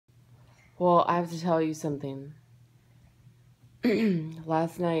Well, I have to tell you something.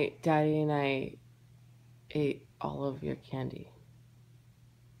 Last night, Daddy and I ate all of your candy.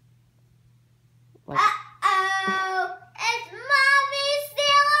 Like, uh-oh! It's Mommy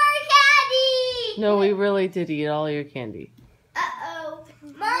stealing our candy! no, we really did eat all your candy. Uh-oh!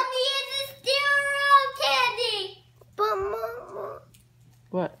 Mommy is a stealer of candy! But Mama...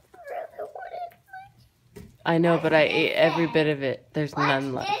 What? really wanted I know, but I ate every bit of it. There's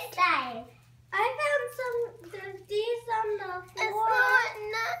none left. What's this side? I found these on the floor. It's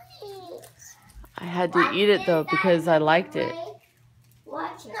not nice. I had to eat it, though, because I liked it.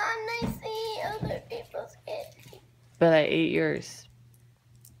 Watch it. Not nice to eat other people's candy. But I ate yours.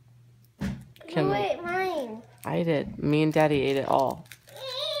 You ate mine. I did. Me and Daddy ate it all.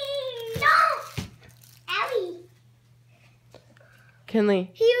 No! Allie.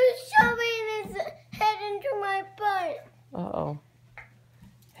 Kinley. He was shoving his head into my butt. Uh-oh.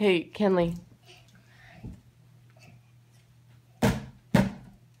 Hey, Kinley.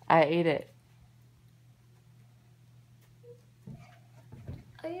 I ate it.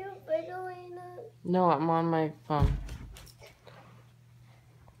 Are you videoing it? No, I'm on my phone.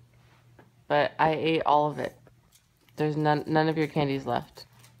 But I ate all of it. There's none of your candies left.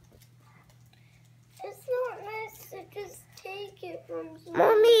 It's not nice to just take it from someone.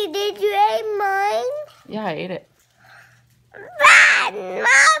 Mommy, did you eat mine? Yeah, I ate it. Bad,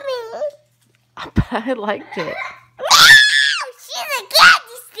 Mommy! I liked it. She's a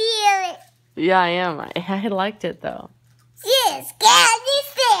candy stealer. Yeah, I am. I liked it, though. She's candy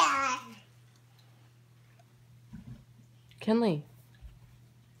stealer. Kinley.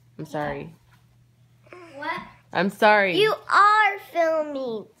 I'm sorry. What? I'm sorry. You are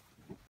filming.